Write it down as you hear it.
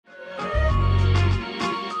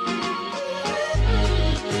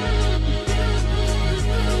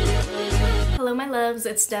loves,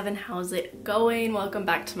 it's Devon. How's it going? Welcome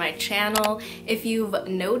back to my channel. If you've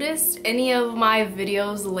noticed any of my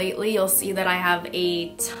videos lately, you'll see that I have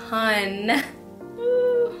a ton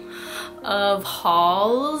of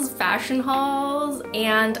hauls, fashion hauls,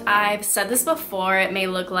 and I've said this before, it may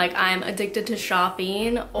look like I'm addicted to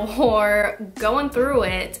shopping or going through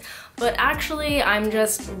it, but actually I'm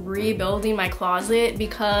just rebuilding my closet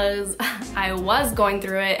because I was going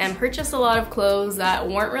through it and purchased a lot of clothes that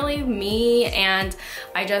weren't really me and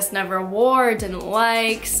I just never wore, didn't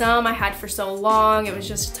like. Some I had for so long, it was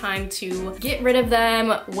just time to get rid of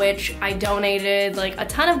them, which I donated like a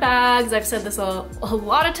ton of bags. I've said this a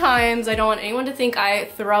lot of times. I don't want anyone to think I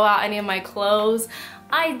throw out any of my clothes.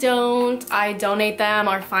 I don't. I donate them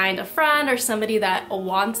or find a friend or somebody that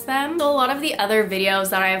wants them. So a lot of the other videos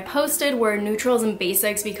that I have posted were neutrals and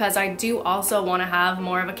basics because I do also want to have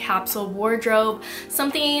more of a capsule wardrobe,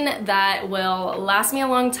 something that will last me a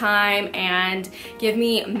long time and give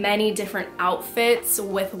me many different outfits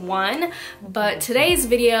with one. But today's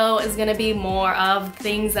video is going to be more of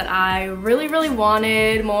things that I really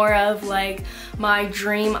wanted, more of like my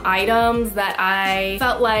dream items that I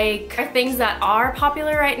felt like are things that are popular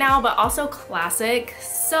right now, but also classic.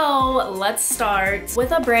 So let's start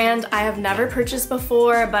with a brand I have never purchased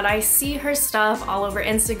before, but I see her stuff all over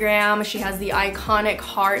Instagram. She has the iconic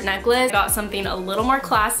heart necklace. I got something a little more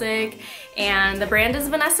classic, and the brand is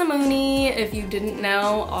Vanessa Mooney, if you didn't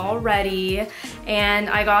know already. And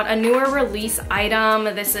I got a newer release item.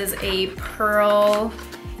 This is a pearl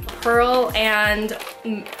and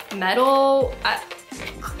metal,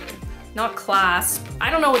 not clasp.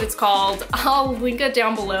 I don't know what it's called. I'll link it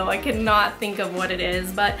down below. I cannot think of what it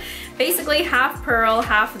is, but basically half pearl,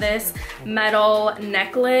 half this metal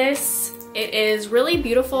necklace. It is really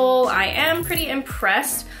beautiful. I am pretty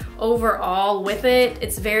impressed overall with it.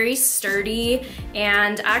 It's very sturdy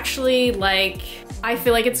and actually like I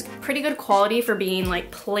feel like it's pretty good quality for being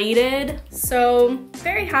like plated. So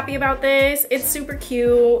very happy about this. It's super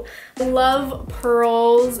cute. I love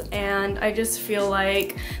pearls and I just feel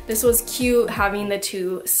like this was cute having the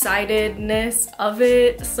two-sidedness of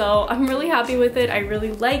it. So I'm really happy with it. I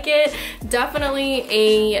really like it. Definitely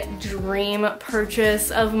a dream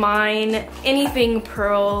purchase of mine. Anything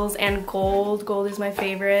pearls and gold. Gold is my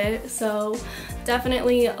favorite. So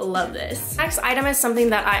definitely love this. Next item is something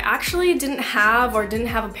that I actually didn't have or didn't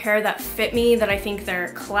have a pair that fit me that I think they're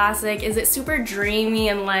classic. Is it super dreamy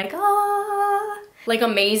and like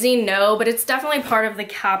amazing? No, but it's definitely part of the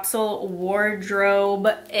capsule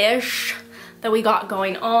wardrobe-ish that we got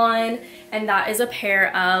going on, and that is a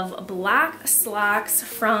pair of black slacks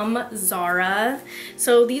from Zara.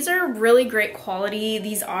 So these are really great quality.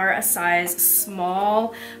 These are a size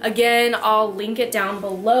small. Again, I'll link it down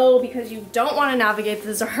below because you don't want to navigate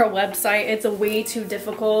the Zara website. It's way too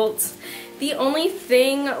difficult. The only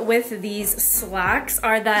thing with these slacks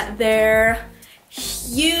are that they're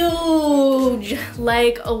huge,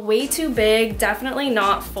 like way too big. Definitely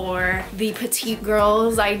not for the petite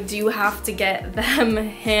girls. I do have to get them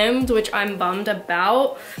hemmed, which I'm bummed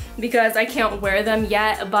about because I can't wear them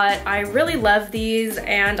yet, but I really love these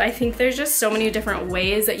and I think there's just so many different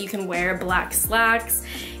ways that you can wear black slacks,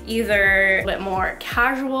 either a bit more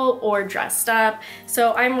casual or dressed up.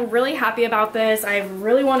 So I'm really happy about this. I've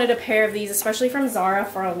really wanted a pair of these, especially from Zara,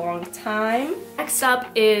 for a long time. Next up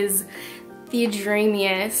is the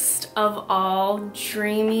dreamiest of all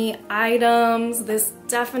dreamy items. This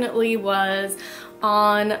definitely was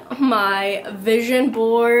on my vision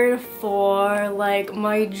board for like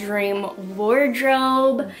my dream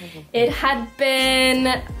wardrobe. It had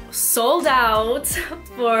been sold out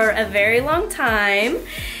for a very long time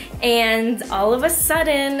and all of a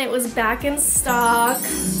sudden it was back in stock.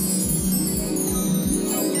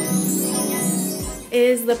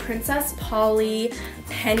 Is the Princess Polly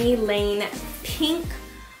Penny Lane pink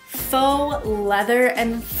faux leather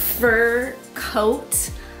and fur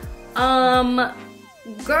coat.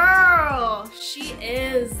 Girl, she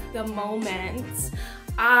is the moment.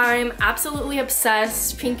 I'm absolutely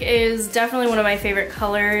obsessed. Pink is definitely one of my favorite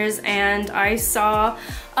colors and I saw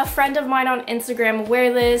a friend of mine on Instagram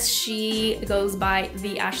wear this. She goes by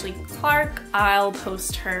the Ashley Clark. I'll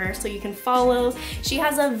post her so you can follow. She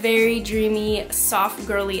has a very dreamy, soft,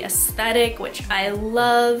 girly aesthetic, which I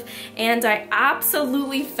love, and I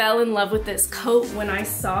absolutely fell in love with this coat when I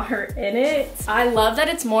saw her in it. I love that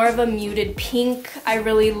it's more of a muted pink. I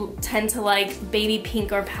really tend to like baby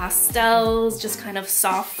pink or pastels, just kind of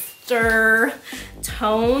softer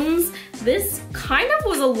tones. This kind of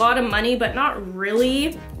was a lot of money, but not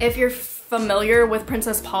really. If you're familiar with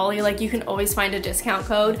Princess Polly, like you can always find a discount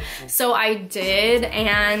code. So I did,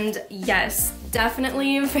 and yes,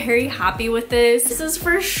 definitely very happy with this. This is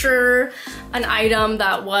for sure an item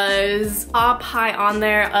that was up high on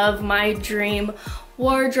there of my dream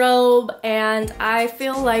wardrobe, and I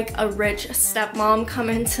feel like a rich stepmom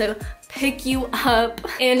coming to pick you up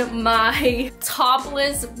in my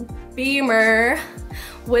topless Beamer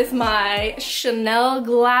with my Chanel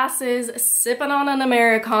glasses, sipping on an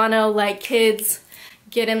Americano like, kids,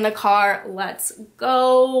 get in the car, let's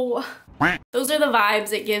go. Those are the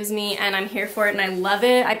vibes it gives me, and I'm here for it and I love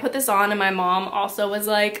it. I put this on and my mom also was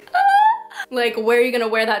like, like, where are you gonna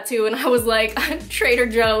wear that to? And I was like, Trader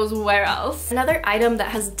Joe's, where else? Another item that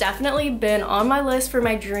has definitely been on my list for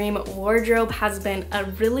my dream wardrobe has been a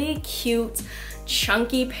really cute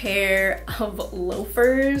chunky pair of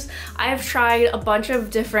loafers. I have tried a bunch of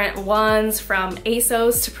different ones, from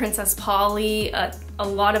ASOS to Princess Polly, a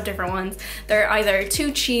lot of different ones. They're either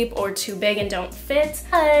too cheap or too big and don't fit,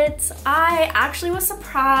 but I actually was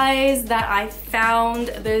surprised that I found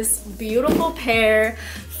this beautiful pair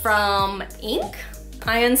from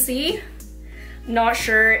INC. Not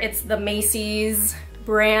sure, it's the Macy's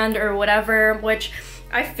brand or whatever, which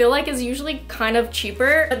I feel like is usually kind of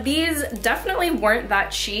cheaper, but these definitely weren't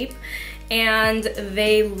that cheap, and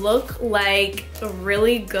they look like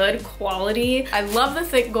really good quality. I love the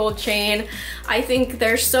thick gold chain. I think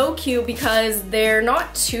they're so cute because they're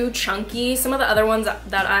not too chunky. Some of the other ones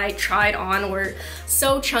that I tried on were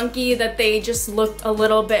so chunky that they just looked a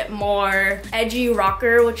little bit more edgy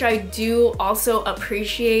rocker, which I do also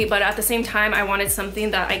appreciate, but at the same time I wanted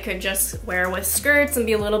something that I could just wear with skirts and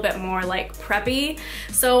be a little bit more like preppy.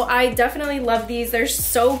 So I definitely love these. They're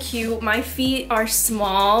so cute. My feet are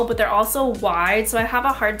small, but they're also wide, so I have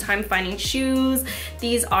a hard time finding shoes.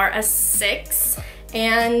 These are a 6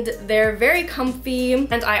 and they're very comfy,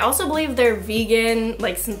 and I also believe they're vegan,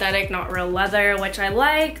 like synthetic, not real leather, which I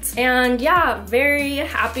liked. And yeah, very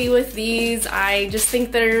happy with these. I just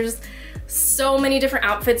think there's so many different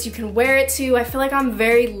outfits you can wear it to. I feel like I'm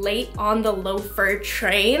very late on the loafer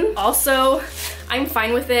train. Also, I'm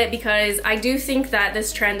fine with it because I do think that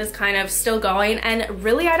this trend is kind of still going, and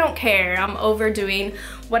really I don't care. I'm overdoing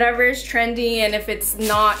whatever is trendy, and if it's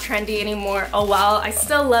not trendy anymore, oh well. I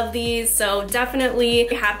still love these, so definitely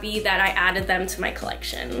happy that I added them to my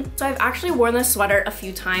collection. So I've actually worn this sweater a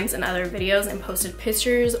few times in other videos and posted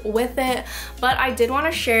pictures with it, but I did want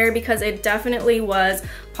to share because it definitely was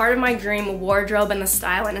part of my dream wardrobe and the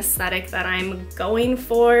style and aesthetic that I'm going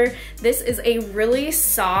for. This is a really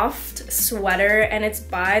soft sweater and it's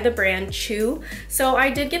by the brand Chew. So I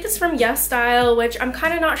did get this from YesStyle, which I'm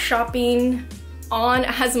kind of not shopping on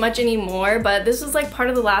as much anymore, but this was like part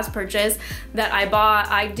of the last purchase that I bought.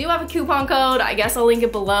 I do have a coupon code. I guess I'll link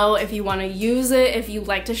it below if you want to use it, if you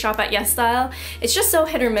like to shop at YesStyle. It's just so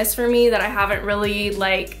hit or miss for me that I haven't really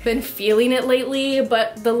like been feeling it lately,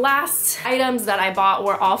 but the last items that I bought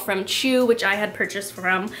were all from Chew, which I had purchased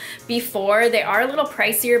from before. They are a little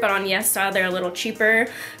pricier, but on YesStyle they're a little cheaper.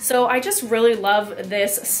 So I just really love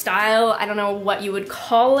this style. I don't know what you would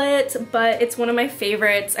call it, but it's one of my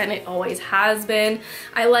favorites and it always has been.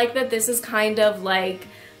 I like that this is kind of like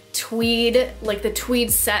tweed, like the tweed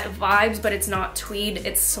set vibes, but it's not tweed,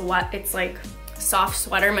 it's like soft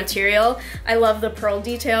sweater material. I love the pearl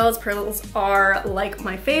details. Pearls are like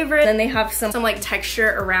my favorite. Then they have some like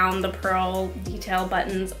texture around the pearl detail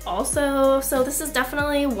buttons also. So this is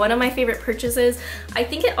definitely one of my favorite purchases. I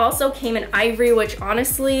think it also came in ivory, which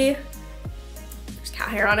honestly, there's cat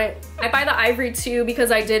hair on it. I buy the ivory too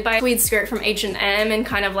because I did buy a tweed skirt from H&M in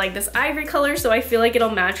kind of like this ivory color, so I feel like it'll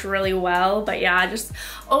match really well. But yeah, just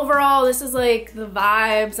overall, this is like the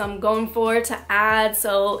vibes I'm going for to add,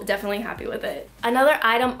 so definitely happy with it. Another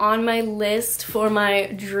item on my list for my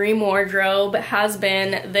dream wardrobe has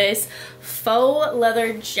been this faux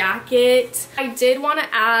leather jacket. I did want to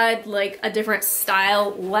add like a different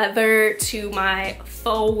style leather to my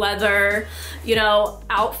faux leather, you know,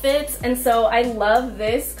 outfits, and so I love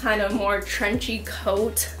this kind of more trenchy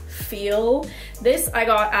coat feel. This I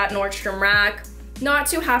got at Nordstrom Rack. Not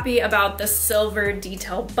too happy about the silver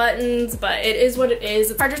detail buttons, but it is what it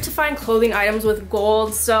is. It's harder to find clothing items with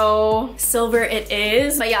gold, so silver it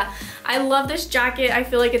is. But yeah, I love this jacket. I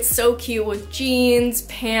feel like it's so cute with jeans,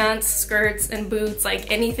 pants, skirts, and boots,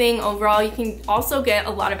 like anything overall. You can also get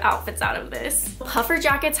a lot of outfits out of this. Puffer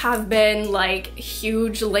jackets have been like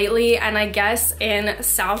huge lately, and I guess in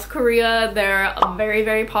South Korea, they're very,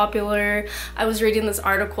 very popular. I was reading this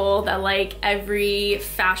article that like every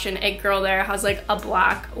fashion it girl there has like a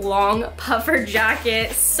black long puffer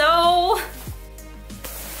jacket. So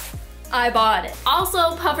I bought it.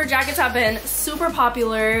 Also, puffer jackets have been super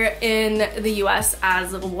popular in the US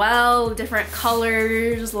as well. Different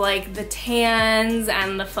colors like the tans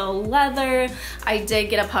and the faux leather. I did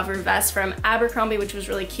get a puffer vest from Abercrombie, which was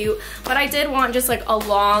really cute, but I did want just like a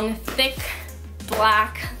long, thick,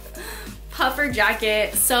 black puffer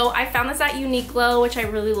jacket. So I found this at Uniqlo, which I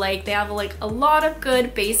really like. They have like a lot of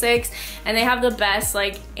good basics, and they have the best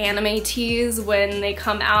like anime tees when they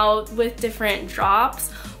come out with different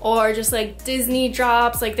drops, or just like Disney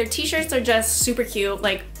drops. Like their t-shirts are just super cute.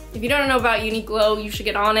 Like if you don't know about Uniqlo, you should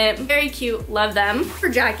get on it. Very cute, love them. For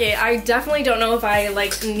jacket, I definitely don't know if I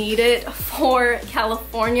like need it for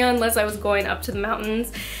California unless I was going up to the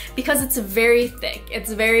mountains, because it's very thick.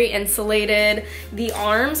 It's very insulated. The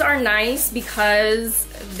arms are nice because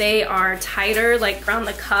they are tighter like around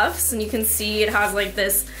the cuffs, and you can see it has like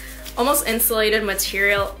this almost insulated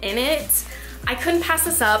material in it. I couldn't pass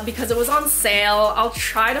this up because it was on sale. I'll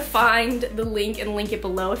try to find the link and link it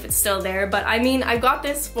below if it's still there. But I mean, I got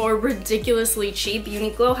this for ridiculously cheap.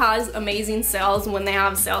 Uniqlo has amazing sales when they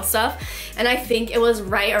have sale stuff. And I think it was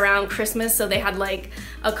right around Christmas, so they had like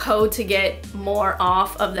a code to get more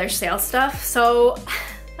off of their sale stuff. So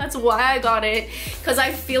that's why I got it, because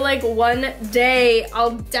I feel like one day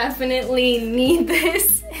I'll definitely need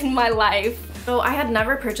this in my life. So I had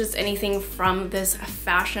never purchased anything from this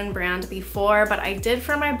fashion brand before, but I did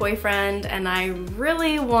for my boyfriend, and I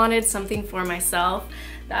really wanted something for myself.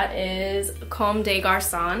 That is Comme des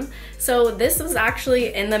Garçons. So this was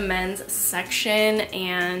actually in the men's section,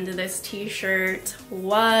 and this t-shirt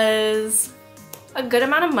was a good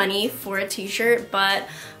amount of money for a t-shirt, but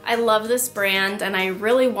I love this brand, and I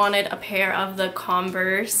really wanted a pair of the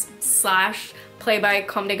Converse / Play by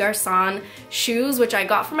Comme des Garçons shoes, which I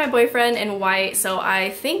got for my boyfriend in white. So I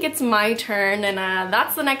think it's my turn, and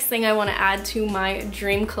that's the next thing I want to add to my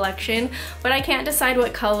dream collection, but I can't decide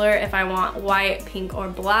what color, if I want white, pink, or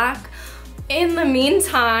black. In the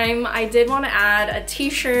meantime, I did want to add a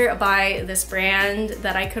t-shirt by this brand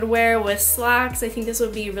that I could wear with slacks. I think this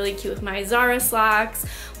would be really cute with my Zara slacks,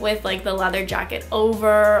 with like the leather jacket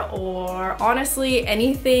over, or honestly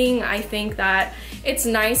anything. I think that it's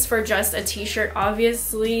nice for just a t-shirt,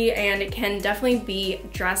 obviously, and it can definitely be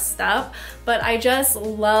dressed up, but I just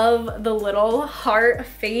love the little heart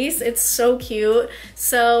face. It's so cute.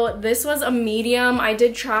 So this was a medium. I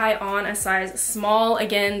did try on a size small.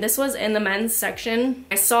 Again, this was in the men's section.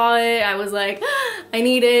 I saw it, I was like, I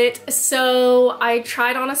need it. So I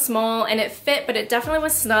tried on a small and it fit, but it definitely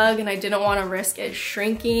was snug, and I didn't want to risk it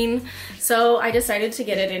shrinking. So I decided to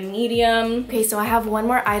get it in medium. Okay, so I have one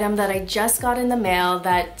more item that I just got in the mail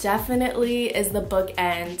that definitely is the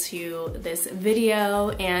bookend to this video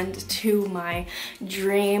and to my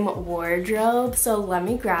dream wardrobe. So let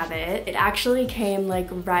me grab it. It actually came like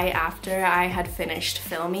right after I had finished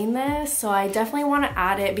filming this, so I definitely want to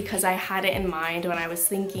add it because I had it in mind when I was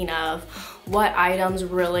thinking of what items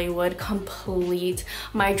really would complete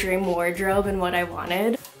my dream wardrobe and what I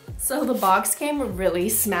wanted. So the box came really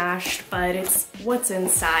smashed, but it's what's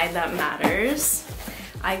inside that matters.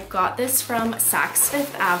 I got this from Saks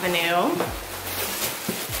Fifth Avenue.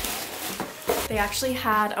 They actually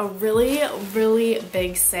had a really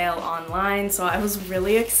big sale online, so I was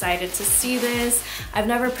really excited to see this. I've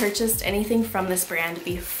never purchased anything from this brand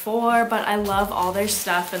before, but I love all their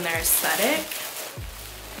stuff and their aesthetic.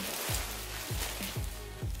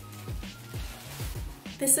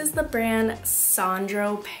 This is the brand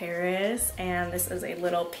Sandro Paris, and this is a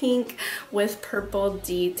little pink with purple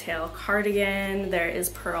detail cardigan. There is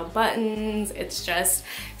pearl buttons. It's just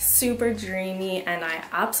super dreamy, and I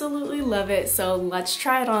absolutely love it. So let's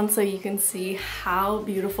try it on so you can see how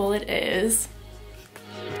beautiful it is.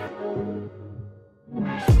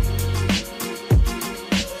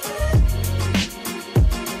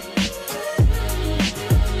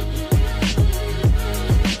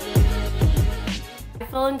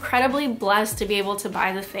 I feel incredibly blessed to be able to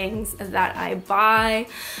buy the things that I buy.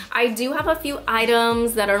 I do have a few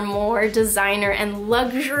items that are more designer and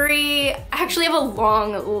luxury. I actually have a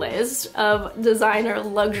long list of designer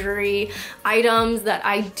luxury items that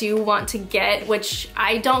I do want to get, which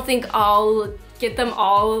I don't think I'll get them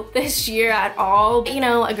all this year at all. You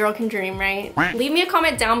know, a girl can dream, right? Leave me a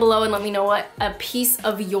comment down below and let me know what a piece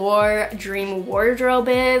of your dream wardrobe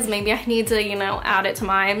is. Maybe I need to, you know, add it to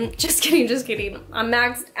mine. Just kidding. I'm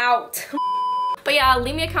maxed out. But yeah,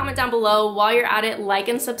 leave me a comment down below. While you're at it, like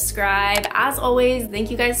and subscribe. As always, thank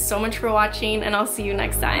you guys so much for watching, and I'll see you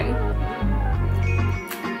next time.